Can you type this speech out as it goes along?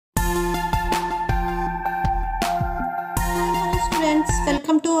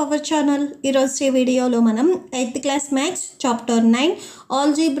Welcome to our channel. ఈరోజు వీడియోలో మనం 8th class maths chapter 9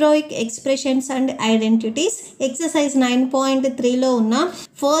 algebraic expressions and identities exercise 9.3లో ఉన్న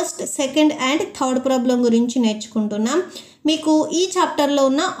first, second and third problem గురించి నేర్చుకుంటున్నాం. మీకు ఈ చాప్టర్లో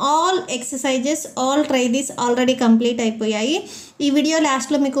ఉన్న all exercises all try this already complete అయిపోయాయి. ఈ వీడియో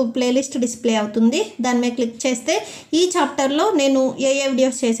లాస్ట్లో మీకు ప్లేలిస్ట్ డిస్ప్లే అవుతుంది. దాని మీద క్లిక్ చేస్తే ఈ చాప్టర్లో నేను ఏ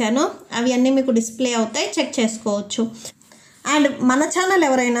వీడియోస్ చేశానో అవి అన్నీ మీకు డిస్ప్లే అవుతాయి, చెక్ చేసుకోవచ్చు. అండ్ మన ఛానల్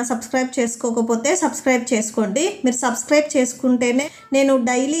ఎవరైనా సబ్స్క్రైబ్ చేసుకోకపోతే సబ్స్క్రైబ్ చేసుకోండి. మీరు సబ్స్క్రైబ్ చేసుకుంటేనే నేను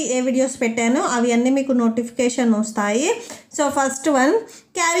డైలీ ఏ వీడియోస్ పెట్టానో అవి అన్నీ మీకు నోటిఫికేషన్ వస్తాయి. So first one,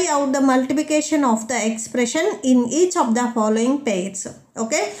 carry out the multiplication of the expression in each of the following pairs.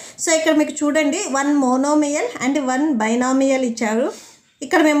 Okay, so ఇక్కడ మీకు చూడండి 1 మోనోమియల్ అండ్ 1 బైనామియల్ ఇచ్చారు.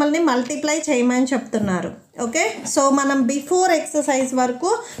 ఇక్కడ మిమ్మల్ని మల్టిప్లై చేయమని చెప్తున్నారు. ఓకే, సో మనం బిఫోర్ ఎక్సర్సైజ్ వరకు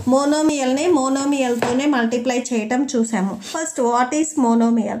మోనోమియల్తోనే మల్టిప్లై చేయటం చూసాము. First, what is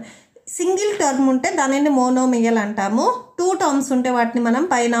monomial? Single term ఉంటే దానిని మోనోమియల్ అంటాము. 2 టర్మ్స్ ఉంటే వాటిని మనం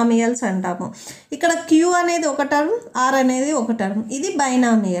బైనామియల్స్ అంటాము. ఇక్కడ Q అనేది ఒక టర్మ్, R అనేది ఒక టర్మ్, ఇది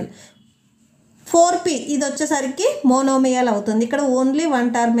బైనామియల్. 4p ఇది వచ్చేసరికి మోనోమియల్ అవుతుంది. ఇక్కడ ఓన్లీ 1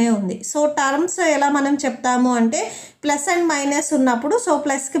 టర్మే ఉంది. సో టర్మ్స్ ఎలా మనం చెప్తాము అంటే ప్లస్ అండ్ మైనస్ ఉన్నప్పుడు, సో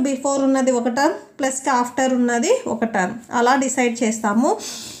ప్లస్కి బిఫోర్ ఉన్నది ఒక టర్మ్, ప్లస్కి ఆఫ్టర్ ఉన్నది ఒక టర్మ్, అలా డిసైడ్ చేస్తాము.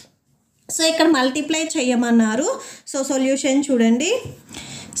 సో ఇక్కడ మల్టిప్లై చేయమన్నారు. సో సొల్యూషన్ చూడండి.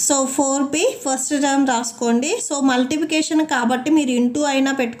 సో 4p ఫస్ట్ టర్మ్ రాసుకోండి. సో మల్టిప్లికేషన్ కాబట్టి మీరు ఇంటూ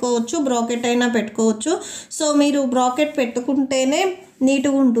అయినా పెట్టుకోవచ్చు, బ్రాకెట్ అయినా పెట్టుకోవచ్చు. సో మీరు బ్రాకెట్ పెట్టుకుంటేనే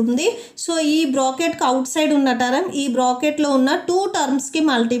నీట్గా ఉంటుంది. సో ఈ బ్రాకెట్కి అవుట్ సైడ్ ఉన్న టర్మ్ ఈ బ్రాకెట్లో ఉన్న 2 టర్మ్స్కి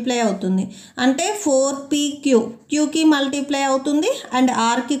మల్టిప్లై అవుతుంది. అంటే 4pq, క్యూకి మల్టిప్లై అవుతుంది అండ్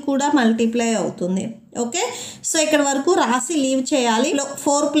ఆర్కి కూడా మల్టిప్లై అవుతుంది. ఓకే, సో ఇక్కడ వరకు రాసి లీవ్ చేయాలి.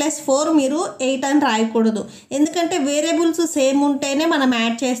 4 + 4 మీరు 8 అని రాయకూడదు, ఎందుకంటే వేరియబుల్స్ సేమ్ ఉంటేనే మనం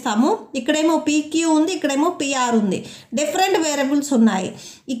యాడ్ చేస్తాము. ఇక్కడేమో pq ఉంది, ఇక్కడేమో pr ఉంది, డిఫరెంట్ వేరియబుల్స్ ఉన్నాయి.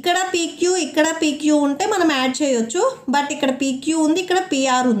 ఇక్కడ pq ఉంటే మనం యాడ్ చేయొచ్చు. బట్ ఇక్కడ pq ఉంది, ఇక్కడ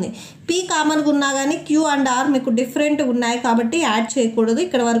pr ఉంది. p కామన్గా ఉన్నా కానీ q అండ్ r మీకు డిఫరెంట్ ఉన్నాయి కాబట్టి యాడ్ చేయకూడదు.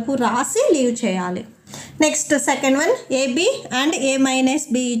 ఇక్కడ వరకు రాసి లీవ్ చేయాలి. Next second one, ab and a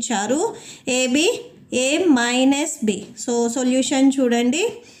 - b ఇచ్చారు. ab a - b. So solution చూడండి.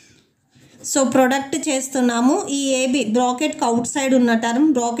 సో ప్రొడక్ట్ చేస్తున్నాము. ఈ ab బ్రాకెట్కి అవుట్ సైడ్ ఉన్న టర్మ్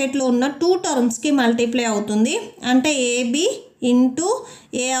బ్రాకెట్లో ఉన్న 2 టర్మ్స్కి మల్టిప్లై అవుతుంది. అంటే ab ఇంటూ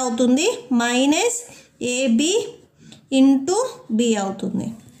a అవుతుంది మైనస్ ab ఇంటూ b అవుతుంది.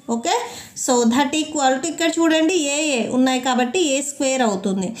 Okay, so that equal to ఇక్కడ చూడండి ఏ ఉన్నాయి కాబట్టి a²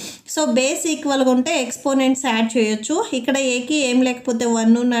 అవుతుంది. సో బేస్ ఈక్వల్గా ఉంటే ఎక్స్పోనెంట్స్ యాడ్ చేయొచ్చు. ఇక్కడ ఏకి ఏం లేకపోతే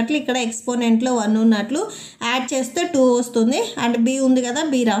 1 ఉన్నట్లు, ఇక్కడ ఎక్స్పోనెంట్లో 1 ఉన్నట్లు యాడ్ చేస్తే 2 వస్తుంది. అండ్ b ఉంది కదా,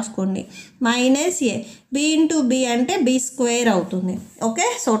 b రాసుకోండి minus a, b into b అంటే b² అవుతుంది. ఓకే,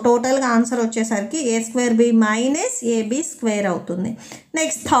 సో టోటల్గా ఆన్సర్ వచ్చేసరికి a²b మైనస్ ab² అవుతుంది.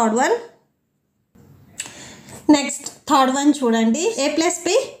 నెక్స్ట్ థర్డ్ వన్ చూడండి. a + b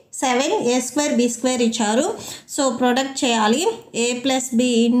 7 a² b² ఇచ్చారు. సో ప్రొడక్ట్ చేయాలి. a + b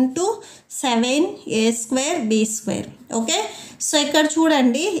into 7 a² b². Okay, so ఇక్కడ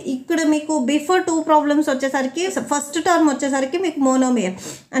చూడండి, ఇక్కడ మీకు బిఫోర్ 2 ప్రాబ్లమ్స్ వచ్చేసరికి ఫస్ట్ టర్మ్ వచ్చేసరికి మీకు మోనోమియల్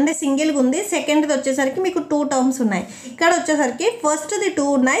అంటే సింగిల్గా ఉంది, సెకండ్ది వచ్చేసరికి మీకు 2 టర్మ్స్ ఉన్నాయి. ఇక్కడ వచ్చేసరికి ఫస్ట్ది 2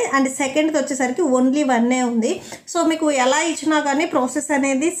 ఉన్నాయి అండ్ సెకండ్ది వచ్చేసరికి ఓన్లీ 1 ఉంది. సో మీకు ఎలా ఇచ్చినా కానీ ప్రాసెస్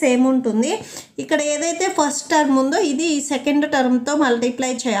అనేది సేమ్ ఉంటుంది. ఇక్కడ ఏదైతే ఫస్ట్ టర్మ్ ఉందో ఇది ఈ సెకండ్ టర్మ్తో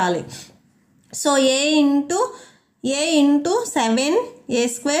మల్టిప్లై చేయాలి. So a into 7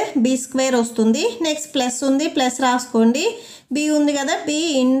 a² b² వస్తుంది. నెక్స్ట్ ప్లస్ ఉంది, ప్లస్ రాసుకోండి. b ఉంది కదా, b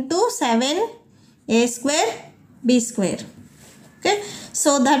into 7 a² b². Okay,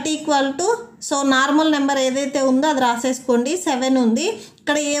 so that equal to, so normal number ఏదైతే ఉందో అది రాసేసుకోండి. 7 ఉంది,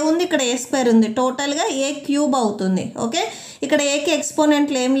 ఇక్కడ a ఉంది, ఇక్కడ a² ఉంది, టోటల్గా a³ అవుతుంది. ఓకే, ఇక్కడ ఏకి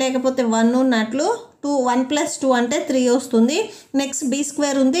ఎక్స్పోనెంట్లు ఏం లేకపోతే 1 ఉన్నట్లు 1 + 2 అంటే 3 వస్తుంది. నెక్స్ట్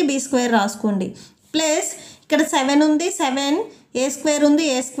b² ఉంది, b² రాసుకోండి. ప్లస్ ఇక్కడ 7 ఉంది, 7 a² ఉంది,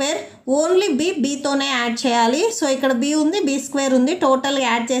 a² ఓన్లీ bతోనే యాడ్ చేయాలి. సో ఇక్కడ b ఉంది, b² ఉంది, టోటల్గా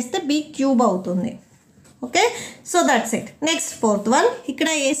యాడ్ చేస్తే b³ అవుతుంది. Okay, so that's it. Next fourth one, ఇక్కడ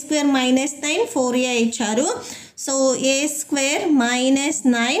a² - 9 4a ఇచ్చారు. So a² -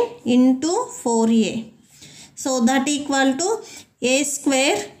 9 into 4a. So that equal to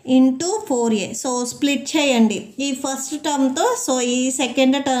a² into 4a. So split చేయండి ఈ ఫస్ట్ టర్మ్తో. సో ఈ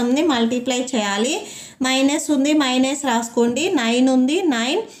సెకండ్ టర్మ్ని మల్టిప్లై చేయాలి. మైనస్ ఉంది, మైనస్ రాసుకోండి. 9 ఉంది,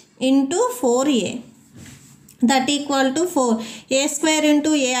 9 into 4a. That equal to 4 a²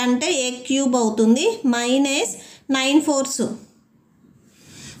 into a అంటే a³ అవుతుంది. మైనస్ 9 4s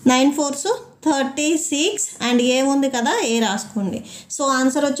 36 అండ్ ఏ ఉంది కదా ఏ రాసుకోండి. సో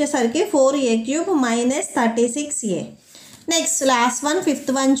ఆన్సర్ వచ్చేసరికి 4a³ minus 36a. Next last one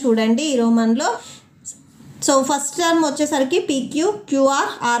fifth one చూడండి ఈ రోమన్లో. సో ఫస్ట్ టర్మ్ వచ్చేసరికి పీక్యూ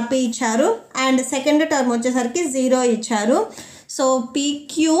క్యూఆర్ ఆర్పి ఇచ్చారు అండ్ సెకండ్ టర్మ్ వచ్చేసరికి 0 ఇచ్చారు. So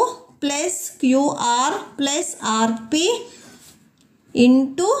PQ plus QR plus ఆర్పి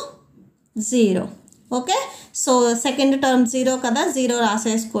into 0. Okay, so second term 0 కదా, 0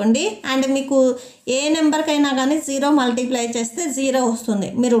 రాసేసుకోండి. అండ్ మీకు ఏ నెంబర్కైనా కానీ 0 మల్టిప్లై చేస్తే 0 వస్తుంది.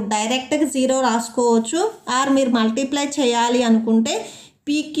 మీరు డైరెక్ట్గా 0 రాసుకోవచ్చు, ఆర్ మీరు మల్టిప్లై చేయాలి అనుకుంటే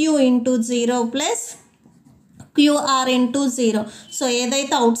PQ into 0 plus QR into 0. So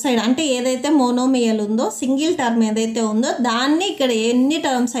ఏదైతే అవుట్ సైడ్ అంటే ఏదైతే మోనోమియల్ ఉందో సింగిల్ టర్మ్ ఏదైతే ఉందో దాన్ని ఇక్కడ ఎన్ని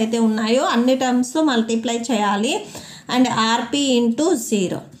టర్మ్స్ అయితే ఉన్నాయో అన్ని టర్మ్స్తో మల్టిప్లై చేయాలి. And RP into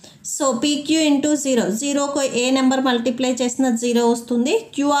 0. So PQ into 0, 0కు A number multiply చేసినా 0 వస్తుంది.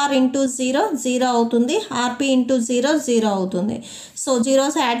 క్యూఆర్ ఇంటూ 0, 0 అవుతుంది. ఆర్పి ఇంటూ 0, 0 అవుతుంది. సో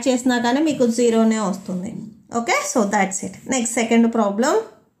జీరోస్ యాడ్ చేసినా కానీ మీకు 0నే వస్తుంది. Okay, so that's it. Next second problem.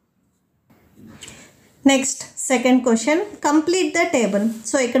 Next second question, complete the table.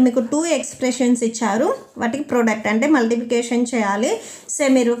 So ఇక్కడ మీకు 2 ఎక్స్ప్రెషన్స్ ఇచ్చారు, వాటికి ప్రొడక్ట్ అంటే మల్టిప్లికేషన్ చేయాలి.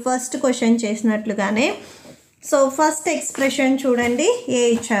 సో మీరు first question చేసినట్లుగానే. So first expression చూడండి ఏ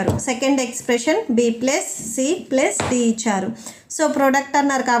ఇచ్చారు, second expression B plus C plus D ఇచ్చారు. సో ప్రొడక్ట్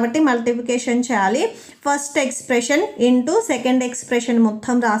అన్నారు కాబట్టి మల్టిప్లికేషన్ చేయాలి. First expression into second expression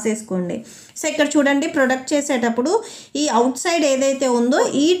మొత్తం రాసేసుకోండి. సో ఇక్కడ చూడండి ప్రొడక్ట్ చేసేటప్పుడు ఈ అవుట్ సైడ్ ఏదైతే ఉందో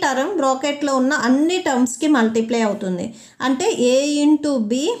ఈ టర్మ్ బ్రాకెట్లో ఉన్న అన్ని టర్మ్స్కి మల్టిప్లై అవుతుంది. అంటే ఏ into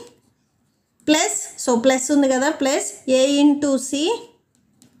B plus, so plus ఉంది కదా, plus A into C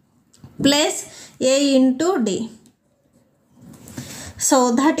plus A into D. So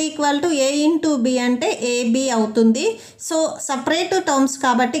that equal to A into B అంటే ఏబి అవుతుంది. సో సపరేట్ టర్మ్స్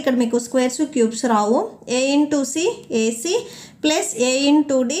కాబట్టి ఇక్కడ మీకు స్క్వేర్స్ క్యూబ్స్ రావు. ఏ ఇంటూ సి ఏసి ప్లస్ ఏ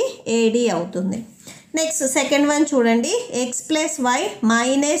ఇంటూ డి ఏడి అవుతుంది. Next second one చూడండి, X plus y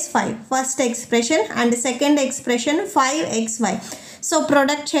minus 5 first expression and second expression 5xy. So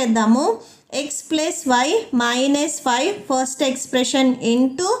product చేద్దాము. x plus y minus 5 first expression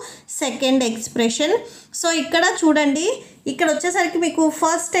into second expression. So ఇక్కడ చూడండి ఇక్కడ వచ్చేసరికి మీకు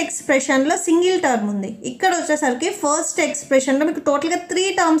first ఎక్స్ప్రెషన్లో single term ఉంది, ఇక్కడ వచ్చేసరికి ఫస్ట్ ఎక్స్ప్రెషన్లో మీకు టోటల్గా 3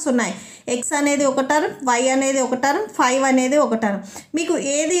 టర్మ్స్ ఉన్నాయి. ఎక్స్ అనేది ఒక టర్మ్, వై అనేది ఒక టర్మ్, 5 అనేది ఒక టర్మ్. మీకు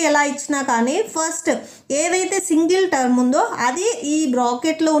ఏది ఎలా ఇచ్చినా కానీ ఫస్ట్ ఏదైతే సింగిల్ టర్మ్ ఉందో అది ఈ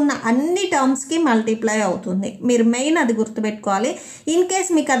బ్రాకెట్లో ఉన్న అన్ని టర్మ్స్కి మల్టిప్లై అవుతుంది. మీరు మెయిన్ అది గుర్తుపెట్టుకోవాలి. ఇన్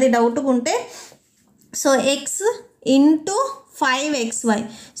కేస్ మీకు అది డౌట్గా ఉంటే so X into 5xy.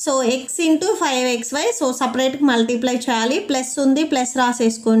 So X into 5xy. So సపరేట్గా మల్టిప్లై చేయాలి. ప్లస్ ఉంది, plus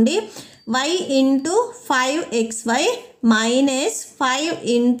రాసేసుకోండి. y into 5xy minus 5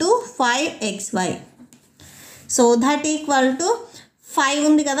 into 5xy. So that equal to 5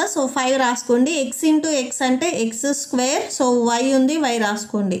 ఉంది కదా, సో 5 రాసుకోండి. ఎక్స్ ఇంటూ ఎక్స్ అంటే ఎక్స్ స్క్వేర్. సో y ఉంది, y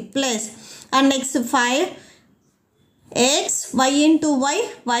రాసుకోండి. Plus and next 5x y into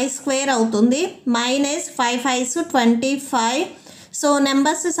y square అవుతుంది. Minus 5 5s 25. సో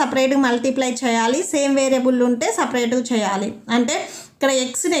నెంబర్స్ సపరేట్గా multiply చేయాలి. Same variable ఉంటే సపరేట్గా చేయాలి. అంటే ఇక్కడ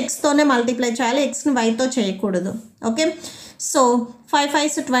ఎక్స్ని ఎక్స్తోనే మల్టిప్లై చేయాలి, ఎక్స్ని వైతో చేయకూడదు. ఓకే, సో 5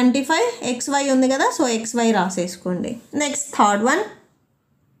 5s 25, xy ఉంది కదా, so xy రాసేసుకోండి. Next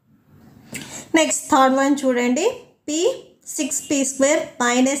third one చూడండి, p 6p²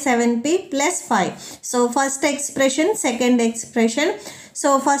 minus 7p plus 5. So first expression second expression. So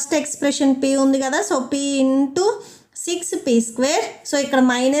first expression p ఉంది కదా, so p into 6p². So ఇక్కడ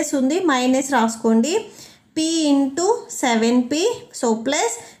మైనస్ ఉంది, మైనస్ రాసుకోండి. p into 7p. So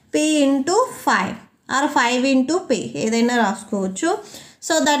plus p into 5 are 5 into p ఏదైనా రాసుకోవచ్చు.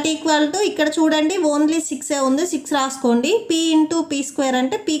 So that equal to ఇక్కడ చూడండి only 6 ఉంది, 6 రాసుకోండి. p ఇంటూ p²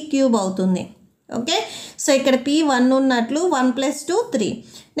 అంటే p³ అవుతుంది. ఓకే, సో ఇక్కడ p 1 ఉన్నట్లు 1 + 2 3.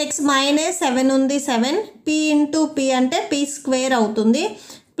 నెక్స్ట్ మైనస్ 7 ఉంది, 7 p ఇంటూ p అంటే p² అవుతుంది.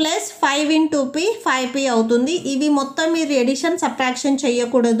 ప్లస్ 5 ఇంటూ p 5p అవుతుంది. ఇవి మొత్తం మీరు ఎడిషన్ సబ్ట్రాక్షన్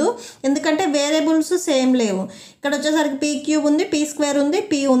చేయకూడదు, ఎందుకంటే వేరియబుల్స్ సేమ్ లేవు. ఇక్కడ వచ్చేసరికి p³ ఉంది, p² ఉంది,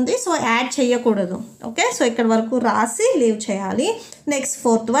 p ఉంది. సో యాడ్ చేయకూడదు. ఓకే, సో ఇక్కడ వరకు రాసి లీవ్ చేయాలి. నెక్స్ట్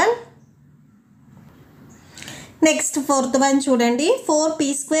ఫోర్త్ వన్ చూడండి,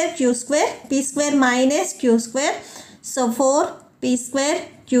 4p² q² p² minus q². So 4p²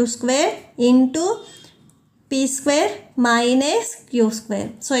 q² into p² minus q².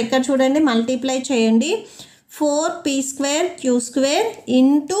 So ఇక్కడ చూడండి మల్టిప్లై చేయండి. 4p² q²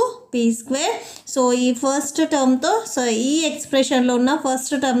 into p². So ఈ ఫస్ట్ టర్మ్తో సో ఈ ఎక్స్ప్రెషన్లో ఉన్న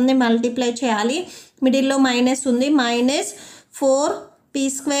ఫస్ట్ టర్మ్ని మల్టిప్లై చేయాలి. మిడిల్లో మైనస్ ఉంది, minus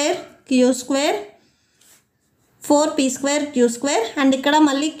 4p² queue square 4p square queue square and ఇక్కడ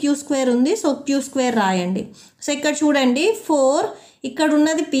మళ్ళీ క్యూ స్క్వేర్ ఉంది. సో క్యూ స్క్వేర్ రాయండి. సో ఇక్కడ చూడండి 4 ఇక్కడ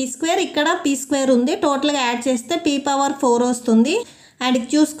ఉన్నది p స్క్వేర్, ఇక్కడ p స్క్వేర్ ఉంది. టోటల్గా యాడ్ చేస్తే p పవర్ 4 వస్తుంది. అండ్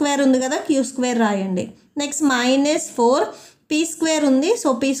క్యూ స్క్వేర్ ఉంది కదా, క్యూ స్క్వేర్ రాయండి. నెక్స్ట్ -4 p స్క్వేర్ ఉంది. సో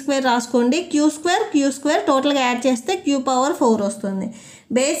p స్క్వేర్ రాసుకోండి. క్యూ స్క్వేర్ టోటల్గా యాడ్ చేస్తే q పవర్ 4 వస్తుంది.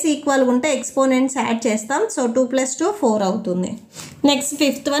 బేస్ ఈక్వల్ ఉంటే ఎక్స్పోనెంట్స్ యాడ్ చేస్తాం. సో 2 + 2 4 అవుతుంది. Next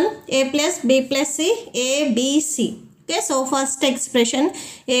fifth one a + b + c abc. Okay, so first expression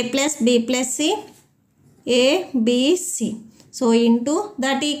a + b + c abc. So into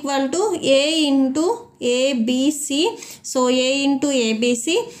that equal to a into abc. So a into abc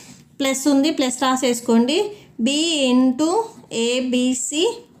plus ఉంది, plus రాసేసుకోండి. b into abc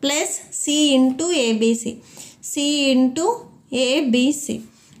plus c into abc, c into abc.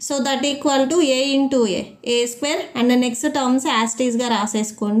 So that equal to a into a square and next terms యాస్టీస్గా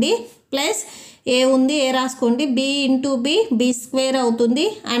రాసేసుకోండి. Plus ఏ ఉంది, ఏ రాసుకోండి. b into b square అవుతుంది.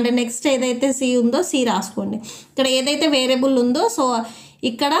 And next ఏదైతే c ఉందో c రాసుకోండి. ఇక్కడ ఏదైతే variable ఉందో so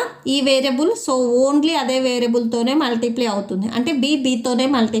ఇక్కడ ఈ వేరియబుల్ సో ఓన్లీ అదే వేరియబుల్తోనే మల్టిప్లై అవుతుంది, అంటే bతోనే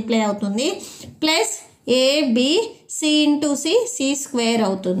మల్టిప్లై అవుతుంది. Plus ab c into c square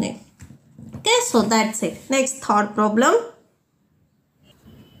అవుతుంది. Okay, so that's it. Next third problem.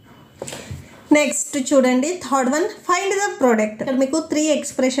 Next చూడండి third one, find the product. ఇక్కడ మీకు 3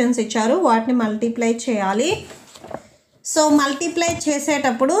 ఎక్స్ప్రెషన్స్ ఇచ్చారు, వాటిని మల్టిప్లై చేయాలి. సో మల్టిప్లై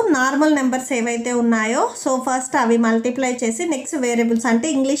చేసేటప్పుడు నార్మల్ నెంబర్స్ ఏవైతే ఉన్నాయో సో ఫస్ట్ అవి మల్టిప్లై చేసి నెక్స్ట్ వేరియబుల్స్ అంటే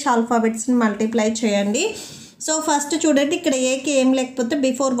ఇంగ్లీష్ ఆల్ఫాబెట్స్ని మల్టిప్లై చేయండి. సో ఫస్ట్ చూడండి ఇక్కడ ఏకి ఏం లేకపోతే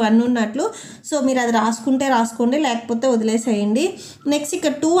బిఫోర్ 1 ఉన్నట్లు. సో మీరు అది రాసుకుంటే రాసుకోండి, లేకపోతే వదిలేసేయండి. నెక్స్ట్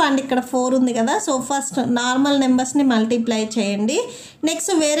ఇక్కడ 2 అండ్ ఇక్కడ 4 ఉంది కదా. సో ఫస్ట్ నార్మల్ నెంబర్స్ని మల్టిప్లై చేయండి.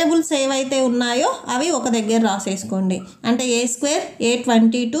 నెక్స్ట్ వేరియబుల్స్ ఏవైతే ఉన్నాయో అవి ఒక దగ్గర రాసేసుకోండి. అంటే a²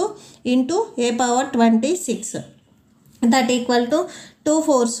 a22 into a power 26 that equal to 2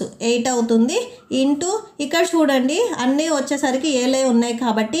 4s 8 అవుతుంది. ఇంటూ ఇక్కడ చూడండి అన్నీ వచ్చేసరికి ఏలే ఉన్నాయి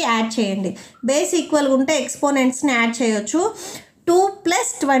కాబట్టి యాడ్ చేయండి. బేస్ ఈక్వల్ ఉంటే ఎక్స్పోనెంట్స్ని యాడ్ చేయొచ్చు. 2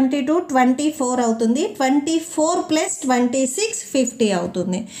 + 22 24 అవుతుంది. 24 + 26 50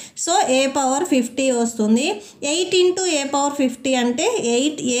 అవుతుంది. సో a పవర్ 50 వస్తుంది. 8 ఇంటూ a పవర్ 50 అంటే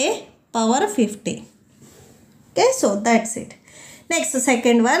 8a power 50. Okay, so that's it. Next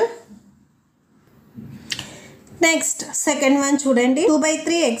second one. Next second one చూడండి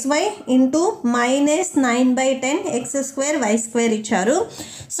 2/3xy ఇంటూ -9/10 x² y² ఇచ్చారు.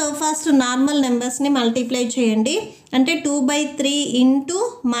 సో ఫస్ట్ నార్మల్ నెంబర్స్ని మల్టిప్లై చేయండి. అంటే 2/3 ఇంటూ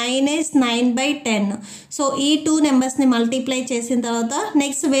 -9/10. సో ఈ 2 నెంబర్స్ని మల్టిప్లై చేసిన తర్వాత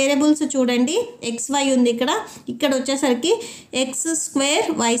నెక్స్ట్ వేరియబుల్స్ చూడండి xy ఉంది ఇక్కడ, ఇక్కడ వచ్చేసరికి x²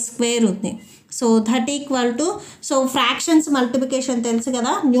 y² ఉంది. So that equal to so fractions multiplication తెలుసు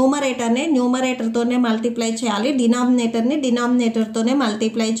కదా, న్యూమరేటర్తోనే మల్టిప్లై చేయాలి, డినామినేటర్తోనే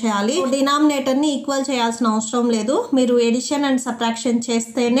మల్టిప్లై చేయాలి. డినామినేటర్ని ఈక్వల్ చేయాల్సిన అవసరం లేదు, మీరు ఎడిషన్ అండ్ సబ్ట్రాక్షన్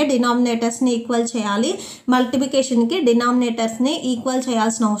చేస్తేనే డినామినేటర్స్ని ఈక్వల్ చేయాలి. మల్టిప్లికేషన్కి డినామినేటర్స్ని ఈక్వల్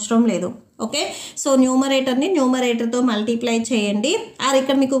చేయాల్సిన అవసరం లేదు. ఓకే, సో న్యూమరేటర్తో మల్టిప్లై చేయండి. అది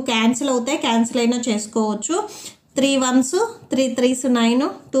ఇక్కడ మీకు క్యాన్సిల్ అవుతాయి, క్యాన్సిల్ అయినా చేసుకోవచ్చు. 3 1s 3 3s 9,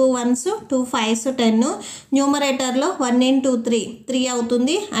 2 1s 2 5s 10. న్యూమరేటర్లో 1 ఇంటూ 3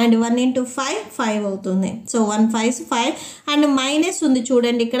 అవుతుంది అండ్ 1 ఇంటూ 5 అవుతుంది. సో 1 5s 5 అండ్ మైనస్ ఉంది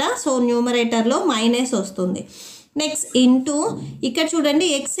చూడండి ఇక్కడ. సో న్యూమరేటర్లో మైనస్ వస్తుంది. నెక్స్ట్ ఇంటూ ఇక్కడ చూడండి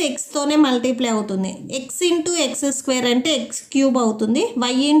ఎక్స్తోనే మల్టిప్లై అవుతుంది. x ఇంటూ x² అంటే x³ అవుతుంది.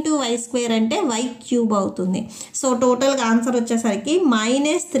 y ఇంటూ y² అంటే y³ అవుతుంది. సో టోటల్గా ఆన్సర్ వచ్చేసరికి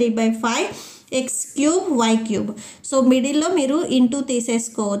 -3/5 x³ y³. సో మిడిల్లో మీరు ఇంటూ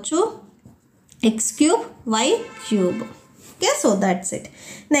తీసేసుకోవచ్చు, x³ y³. Okay, so that's it.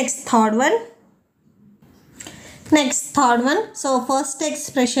 Next third one. So first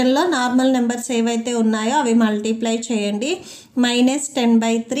ఎక్స్ప్రెషన్లో normal numbers ఏవైతే ఉన్నాయో అవి మల్టిప్లై చేయండి.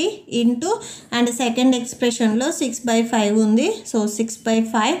 -10/3 ఇంటూ అండ్ సెకండ్ ఎక్స్ప్రెషన్లో 6/5 ఉంది. సో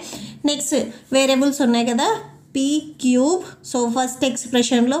 6/5. నెక్స్ట్ వేరియబుల్స్ ఉన్నాయి కదా p³. So first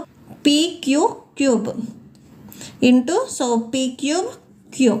ఎక్స్ప్రెషన్లో p³ into so p³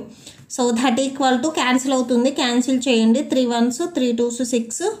 so that equal to cancel అవుతుంది, cancel చేయండి. 3 1s 3 2s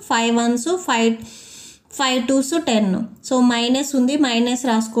 6 5 1s 5 2s 10. So minus ఉంది, మైనస్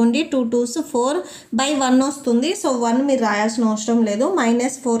రాసుకోండి. 2 2s 4/1 వస్తుంది. సో 1 మీరు రాయాల్సిన అవసరం లేదు,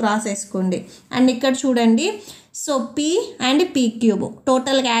 -4 రాసేసుకోండి. అండ్ ఇక్కడ చూడండి సో p అండ్ p³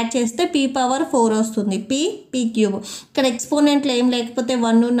 టోటల్గా యాడ్ చేస్తే p పవర్ 4 వస్తుంది. p³ ఇక్కడ ఎక్స్పోనెంట్లో ఏం లేకపోతే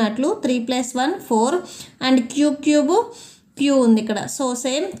 1 ఉన్నట్లు. 3 + 1 4 అండ్ క్యూబ్ క్యూ ఉంది ఇక్కడ. సో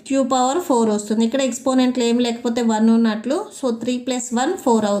సేమ్ Q⁴ వస్తుంది. ఇక్కడ ఎక్స్పోనెంట్లు ఏం లేకపోతే 1 ఉన్నట్లు. సో 3 + 1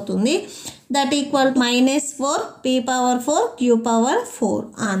 4 అవుతుంది. That equal -4 P⁴ Q⁴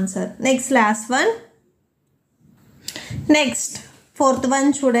 answer. Next last one. Next 4th one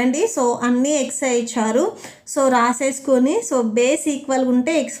చూడండి. సో అన్నీ ఎక్స్ ఇచ్చారు. సో రాసేసుకొని సో బేస్ ఈక్వల్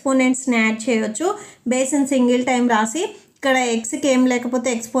ఉంటే ఎక్స్పోనెంట్స్ని యాడ్ చేయొచ్చు. బేస్ని సింగిల్ టైం రాసి ఇక్కడ ఎక్స్కి ఏం లేకపోతే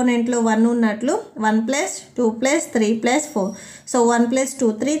ఎక్స్పోనెంట్లో 1 ఉన్నట్లు 1 + 2 + 3 + 4. సో 1 + 2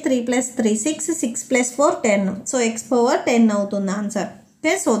 3, 3 + 3 6, 6 + 4 10. సో x⁴ 10 అవుతుంది answer.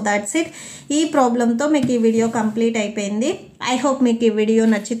 Okay, so that's it. ఈ ప్రాబ్లంతో మీకు ఈ వీడియో కంప్లీట్ అయిపోయింది. ఐ హోప్ మీకు ఈ వీడియో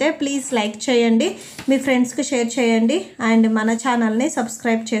నచ్చితే ప్లీజ్ లైక్ చేయండి, మీ ఫ్రెండ్స్కి షేర్ చేయండి అండ్ మన ఛానల్ని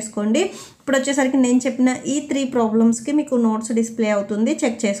సబ్స్క్రైబ్ చేసుకోండి. ఇప్పుడు వచ్చేసరికి నేను చెప్పిన ఈ 3 ప్రాబ్లమ్స్కి మీకు నోట్స్ డిస్ప్లే అవుతుంది,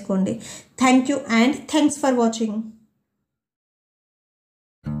 చెక్ చేసుకోండి. Thank you and thanks for watching.